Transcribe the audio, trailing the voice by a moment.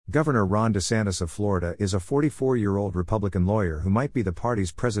Governor Ron Desantis of Florida is a 44-year-old Republican lawyer who might be the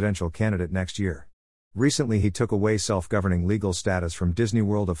party's presidential candidate next year. Recently he took away self-governing legal status from Disney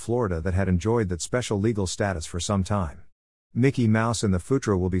World of Florida that had enjoyed that special legal status for some time. Mickey Mouse and the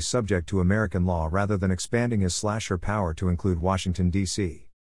Futra will be subject to American law rather than expanding his/her power to include Washington, D.C.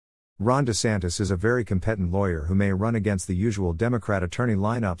 Ron DeSantis is a very competent lawyer who may run against the usual Democrat attorney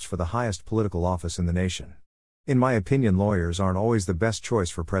lineups for the highest political office in the nation. In my opinion, lawyers aren't always the best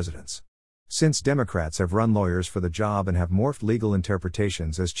choice for presidents. Since Democrats have run lawyers for the job and have morphed legal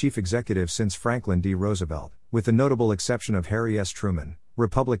interpretations as chief executive since Franklin D. Roosevelt, with the notable exception of Harry S. Truman,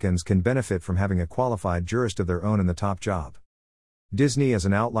 Republicans can benefit from having a qualified jurist of their own in the top job. Disney as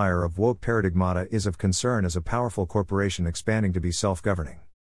an outlier of woke paradigmata is of concern as a powerful corporation expanding to be self-governing.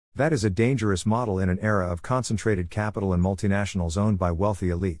 That is a dangerous model in an era of concentrated capital and multinationals owned by wealthy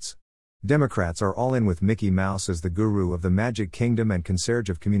elites. Democrats are all in with Mickey Mouse as the guru of the Magic Kingdom and concierge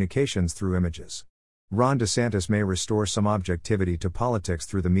of communications through images. Ron DeSantis may restore some objectivity to politics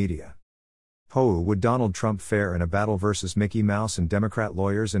through the media. Would Donald Trump fare in a battle versus Mickey Mouse and Democrat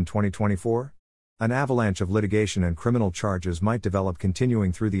lawyers in 2024? An avalanche of litigation and criminal charges might develop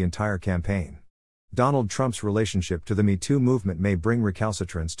continuing through the entire campaign. Donald Trump's relationship to the Me Too movement may bring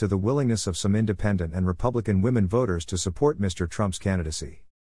recalcitrance to the willingness of some independent and Republican women voters to support Mr. Trump's candidacy.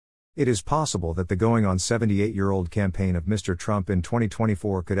 It is possible that the going-on 78-year-old campaign of Mr. Trump in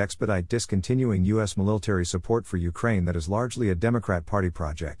 2024 could expedite discontinuing U.S. military support for Ukraine that is largely a Democrat Party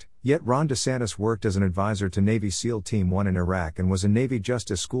project, yet Ron DeSantis worked as an advisor to Navy SEAL Team 1 in Iraq and was a Navy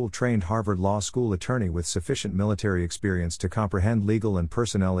Justice School-trained Harvard Law School attorney with sufficient military experience to comprehend legal and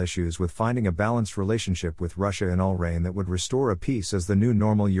personnel issues with finding a balanced relationship with Russia and Ukraine that would restore a peace as the new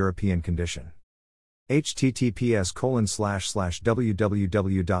normal European condition.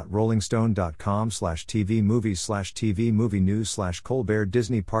 https://www.rollingstone.com/tvmovies/TV movie news/Colbert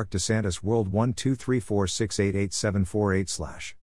Disney Park DeSantis World 12346887448/